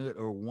been good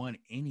or won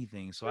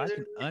anything. So I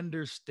can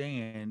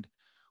understand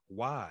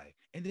why.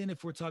 And then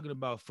if we're talking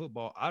about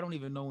football, I don't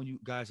even know when you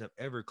guys have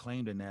ever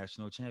claimed a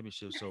national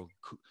championship. So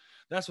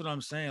that's what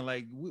I'm saying.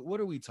 Like, what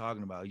are we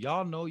talking about?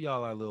 Y'all know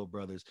y'all are little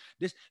brothers.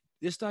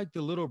 It's like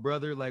the little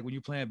brother, like when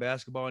you're playing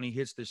basketball and he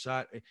hits the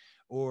shot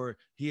or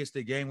he hits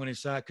the game-winning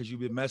shot because you've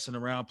been messing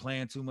around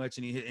playing too much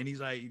and he's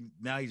like,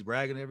 now he's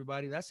bragging to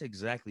everybody. That's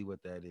exactly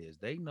what that is.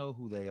 They know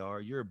who they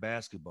are. You're a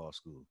basketball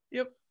school.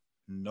 Yep.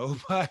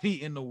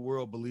 Nobody in the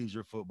world believes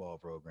your football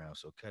program,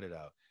 so cut it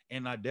out.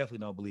 And I definitely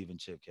don't Bleav in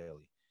Chip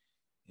Kelly.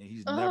 And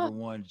he's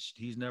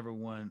never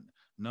won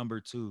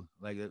number 2.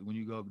 Like when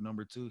you go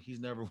number 2, he's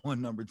never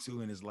won number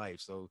 2 in his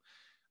life. So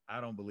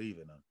I don't Bleav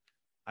in him.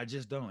 I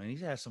just don't. And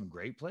he's had some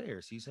great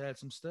players. He's had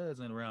some studs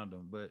in around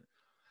him. But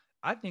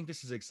I think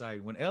this is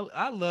exciting.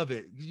 I love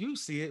it. You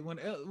see it when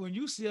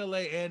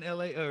UCLA and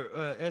LA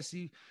or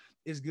SC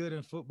is good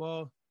in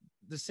football.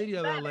 The city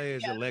of LA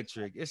is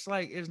electric. It's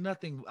like it's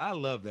nothing. I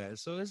love that.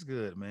 So it's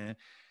good, man.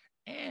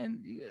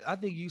 And I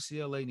think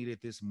UCLA needed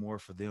this more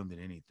for them than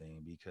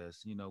anything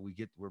because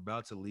we're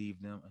about to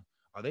leave them.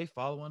 Are they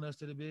following us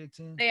to the Big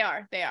Ten? They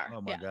are. Oh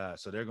my God!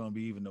 So they're going to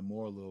be even the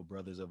more little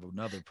brothers of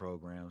another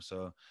program.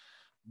 So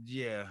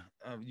yeah,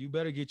 you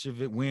better get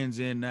your wins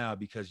in now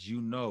because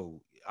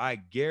I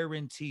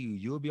guarantee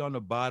you'll be on the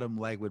bottom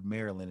like with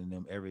Maryland and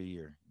them every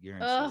year.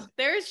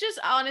 There's just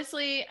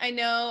honestly, I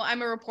know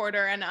I'm a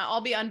reporter and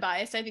I'll be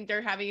unbiased. I think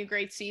they're having a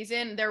great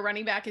season. Their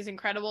running back is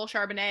incredible.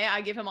 Charbonnet,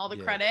 I give him all the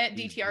credit.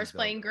 DTR's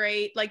playing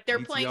great. Like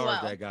they're playing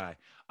well. That guy.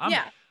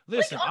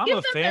 Listen, I'm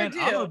a fan.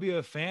 I'm gonna be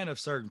a fan of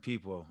certain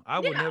people. I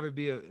will never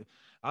be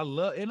I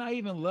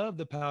even love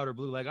the powder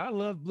blue. Like I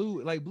love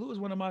blue. Like blue is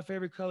one of my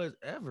favorite colors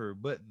ever.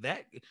 But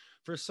that,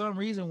 for some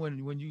reason,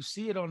 when you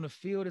see it on the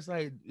field,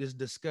 it's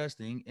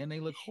disgusting and they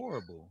look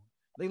horrible.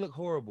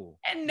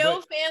 And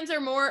fans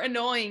are more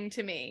annoying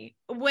to me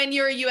when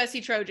you're a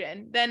USC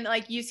Trojan than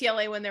like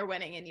UCLA when they're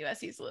winning and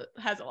USC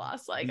has a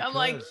loss. Like I'm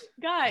like,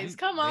 guys,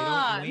 come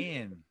on. They don't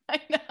win. I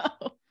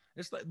know.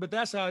 It's like, but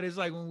that's how it is.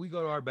 Like when we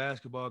go to our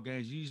basketball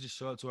games, you used to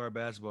show up to our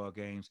basketball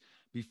games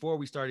before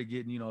we started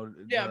getting,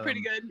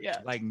 pretty good. Yeah.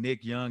 Like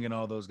Nick Young and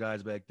all those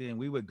guys back then.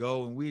 We would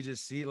go and we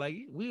just see like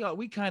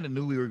we kind of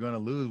knew we were going to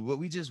lose, but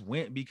we just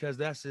went because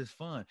that's just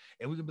fun.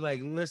 And we could be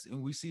like,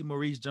 listen, we see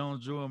Maurice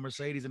Jones-Drew and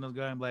Mercedes and those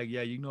guys. I'm like,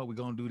 yeah, we're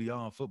going to do to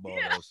y'all in football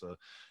though. So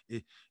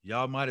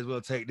y'all might as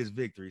well take this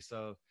victory.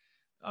 So,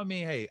 I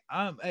mean,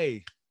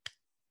 hey,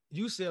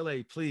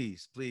 UCLA,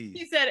 please.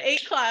 He said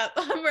 8 clap.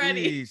 I'm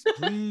ready.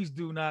 Please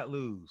do not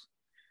lose.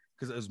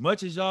 Because as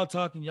much as y'all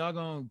talking,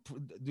 y'all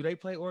do they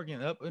play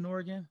Oregon up in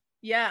Oregon?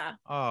 Yeah.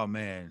 Oh,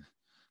 man.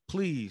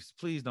 Please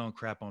don't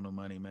crap on the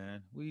money,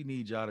 man. We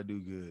need y'all to do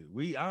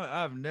good.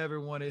 I've never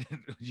wanted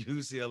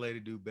UCLA to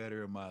do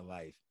better in my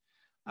life.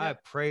 Yeah. I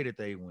pray that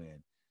they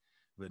win.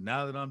 But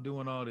now that I'm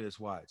doing all this,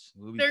 watch.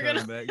 We'll be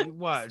coming back.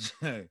 Watch.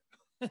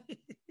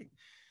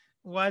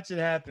 Watch it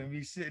happen.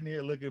 We sitting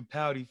here looking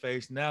pouty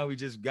faced. Now we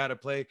just got to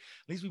play. At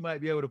least we might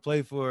be able to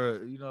play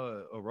for,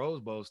 a Rose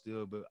Bowl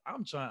still. But I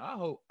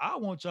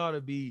want y'all to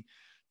be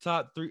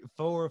top 3,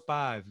 4, or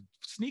 5.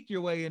 Sneak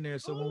your way in there.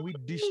 So when we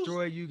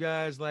destroy you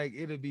guys, like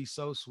it'll be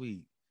so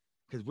sweet.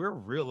 Because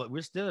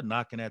we're still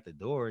knocking at the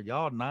door.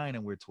 Y'all 9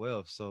 and we're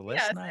 12. So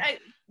let's don't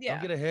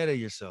get ahead of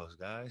yourselves,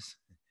 guys.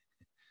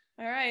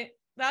 All right.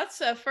 That's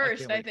a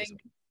first, I think.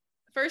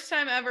 First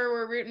time ever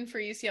we're rooting for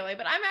UCLA,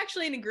 but I'm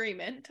actually in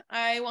agreement.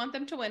 I want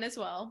them to win as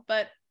well,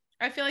 but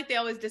I feel like they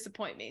always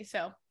disappoint me.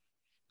 So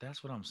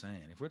that's what I'm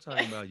saying. If we're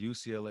talking about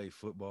UCLA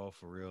football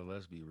for real,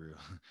 let's be real.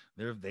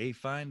 They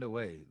find a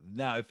way.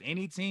 Now, if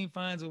any team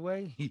finds a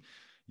way,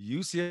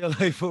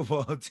 UCLA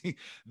football team,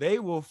 they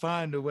will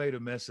find a way to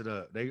mess it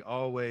up. They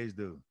always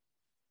do.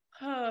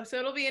 Oh, so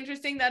it'll be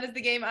interesting. That is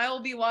the game I will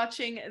be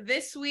watching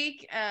this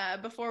week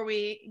before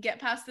we get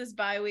past this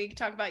bye week,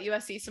 talk about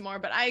USC some more.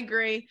 But I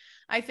agree.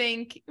 I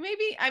think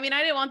I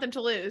didn't want them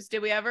to lose.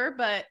 Did we ever?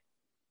 But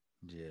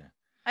Yeah.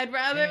 I'd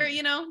rather,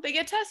 they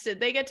get tested.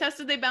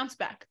 They bounce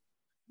back.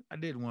 I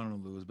didn't want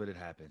them to lose, but it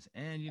happens.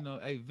 And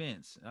hey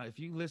Vince, if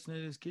you listen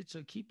to this,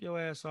 keep your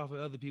ass off of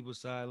other people's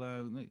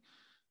sideline.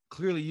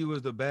 Clearly, you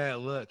was the bad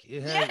luck.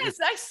 Yes,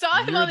 I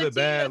saw him on the You're the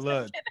TV. bad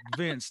luck,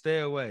 Vince. Stay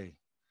away.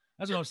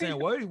 That's what I'm saying.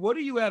 What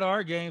are you at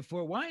our game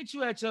for? Why ain't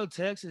you at your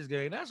Texas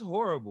game? That's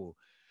horrible.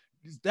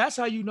 That's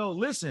how you know.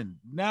 Listen,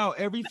 now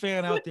every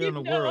fan out there in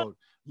the world,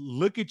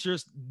 look at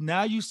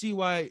now you see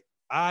why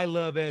I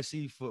love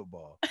SC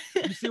football.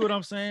 You see what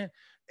I'm saying?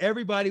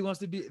 Everybody wants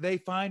to they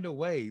find a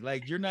way.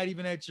 Like, you're not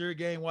even at your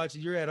game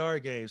watching, you're at our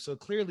game. So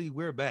clearly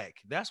we're back.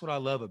 That's what I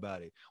love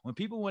about it. When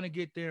people want to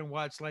get there and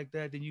watch like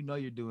that, then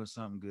you're doing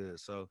something good.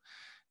 So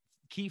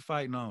keep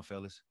fighting on,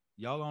 fellas.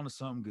 Y'all on to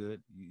something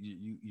good.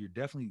 You're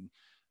definitely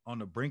on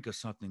the brink of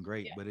something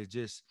great, but it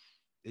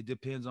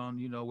depends on,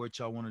 what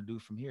y'all want to do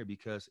from here,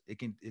 because it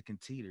can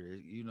teeter.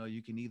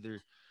 You can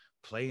either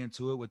play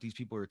into it, what these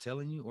people are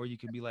telling you, or you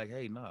can be like,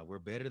 hey, no, we're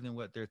better than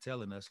what they're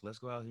telling us. Let's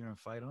go out here and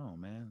fight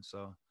on, man.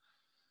 So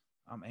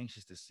I'm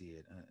anxious to see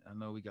it. I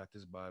know we got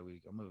this bye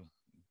week.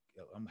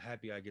 I'm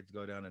happy I get to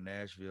go down to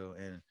Nashville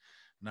and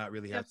not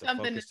really have to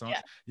focus on.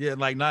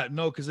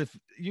 Because if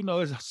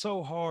it's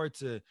so hard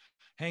to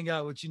hang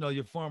out with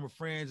your former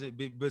friends,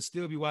 but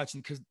still be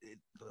watching. Because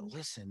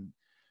listen,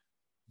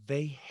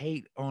 they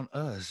hate on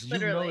us.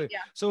 Literally,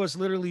 So it's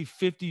literally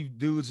 50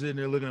 dudes in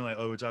there looking like,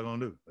 oh, what y'all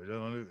gonna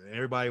do?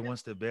 Everybody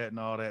wants to bet and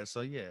all that.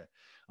 So yeah,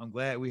 I'm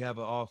glad we have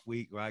an off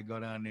week where I go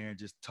down there and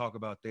just talk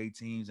about their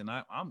teams. And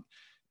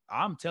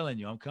I'm telling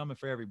you, I'm coming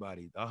for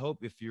everybody. I hope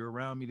if you're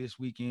around me this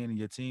weekend and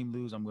your team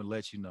lose, I'm going to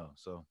let you know.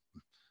 So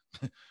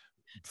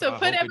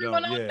put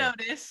everyone on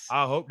notice.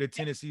 I hope the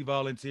Tennessee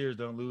Volunteers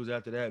don't lose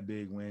after that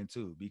big win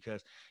too,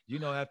 because,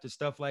 after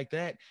stuff like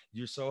that,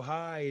 you're so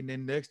high. And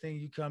then next thing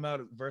you come out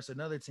versus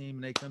another team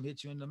and they come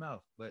hit you in the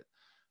mouth. But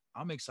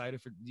I'm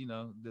excited for,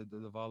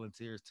 the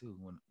Volunteers too.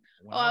 When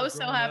I was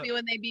so happy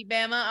when they beat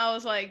Bama. I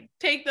was like,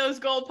 take those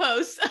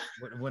goalposts.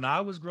 When I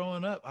was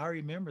growing up, I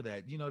remember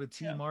that, the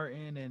T.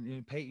 Martin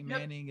and Peyton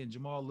Manning and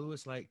Jamal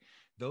Lewis, like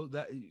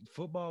that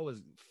football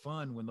was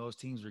fun when those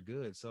teams were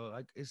good. So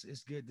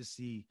it's good to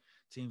see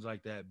teams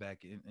like that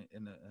back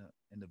in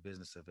the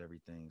business of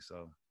everything.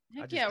 So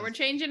we're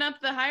changing up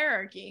the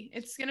hierarchy.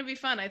 It's going to be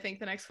fun, I think,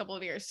 the next couple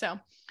of years. So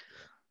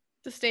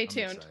to stay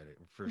tuned.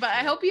 But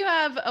I hope you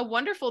have a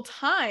wonderful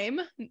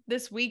time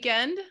this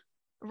weekend,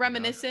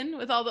 reminiscing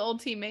with all the old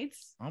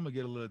teammates. I'm gonna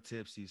get a little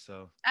tipsy,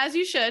 so as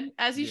you should.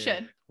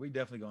 We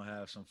definitely gonna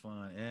have some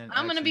fun, and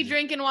I'm gonna be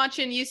drinking,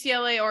 watching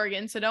UCLA,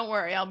 Oregon. So don't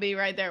worry, I'll be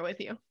right there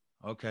with you.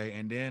 Okay,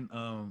 and then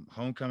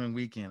homecoming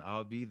weekend,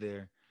 I'll be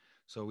there,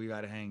 so we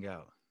gotta hang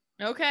out.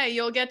 Okay,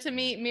 you'll get to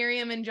meet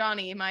Miriam and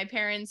Johnny, my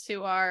parents,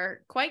 who are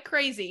quite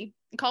crazy.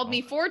 Called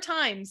me 4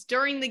 times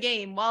during the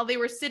game while they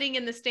were sitting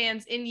in the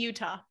stands in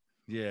Utah.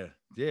 Yeah,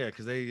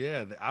 because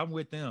I'm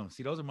with them.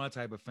 See, those are my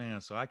type of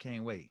fans, so I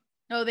can't wait.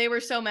 Oh, they were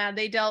so mad.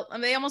 They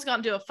almost got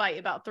into a fight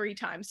about 3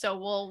 times. So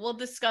we'll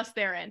discuss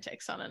their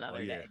antics on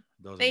another day.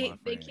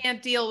 They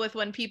can't deal with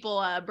when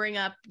people bring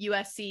up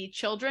USC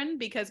children,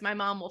 because my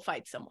mom will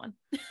fight someone.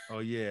 Oh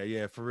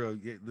yeah, for real.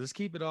 Yeah, let's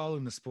keep it all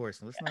in the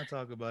sports. Let's not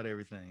talk about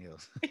everything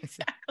else.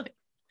 Exactly.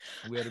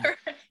 We had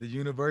the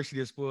University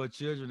of Spoiled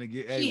Children to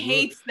get. He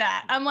hates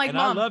that. I'm like,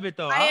 Mom, I love it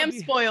though. I am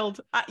spoiled.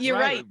 You're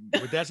right.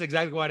 But that's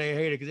exactly why they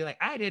hate it, because they're like,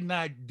 I did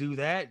not do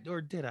that, or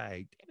did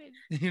I?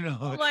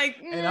 I'm like,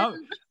 and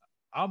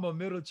I'm a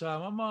middle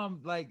child. My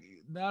mom, like,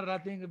 now that I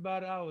think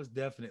about it, I was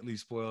definitely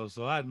spoiled.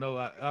 So I know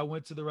I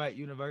went to the right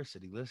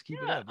university. Let's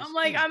keep it up. I'm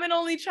like, I'm an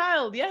only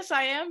child. Yes,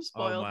 I am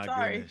spoiled. Oh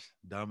my goodness.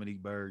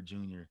 Dominique Byrd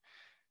Jr.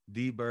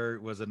 D.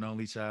 Byrd was an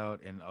only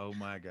child, and oh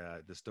my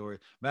God, the story.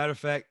 Matter of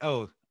fact,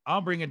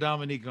 I'm bringing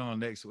Dominique on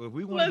next. If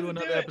we want to do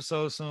another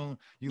episode soon,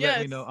 let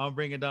me know. I'm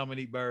bringing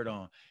Dominique Byrd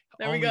on.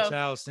 Only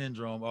child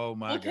syndrome. Oh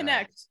my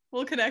God.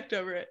 We'll connect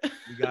over it.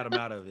 We got him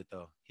out of it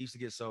though. He used to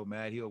get so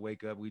mad. He'll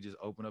wake up. We just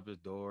open up his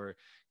door.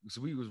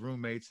 So we was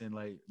roommates, and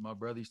like my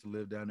brother used to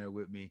live down there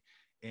with me,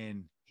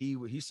 and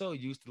he's so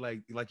used to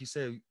like you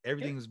said,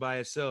 everything was by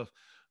itself.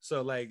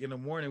 So like in the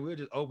morning, we'll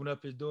just open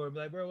up his door and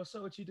be like, bro, what's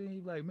up? What you doing?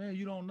 He's like, man,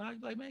 you don't knock.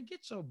 Like, man, get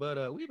your butt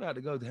up. We about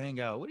to go hang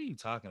out. What are you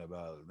talking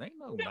about? Ain't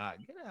no knock.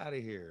 Get out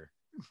of here.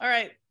 All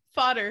right.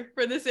 Fodder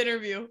for this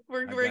interview.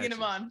 We're bringing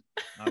him on.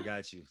 I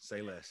got you.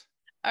 Say less.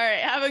 All right.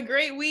 Have a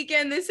great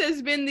weekend. This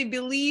has been the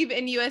Bleav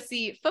in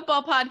USC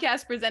football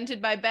podcast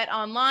presented by Bet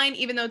Online.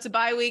 Even though it's a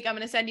bye week, I'm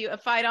going to send you a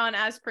fight on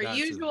as per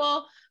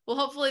usual. Well,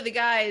 hopefully the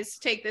guys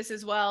take this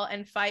as well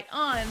and fight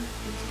on.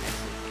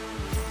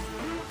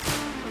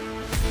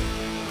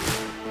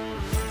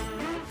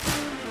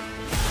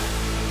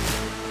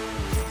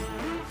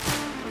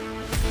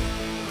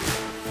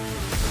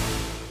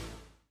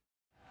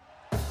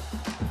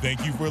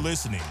 Thank you for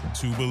listening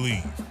to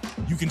Bleav.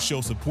 You can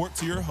show support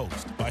to your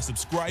host by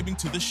subscribing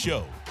to the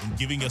show and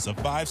giving us a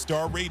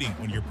 5-star rating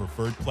on your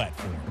preferred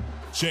platform.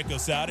 Check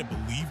us out at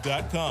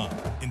Bleav.com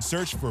and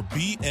search for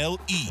BLEAV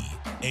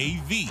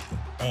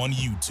on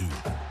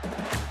YouTube.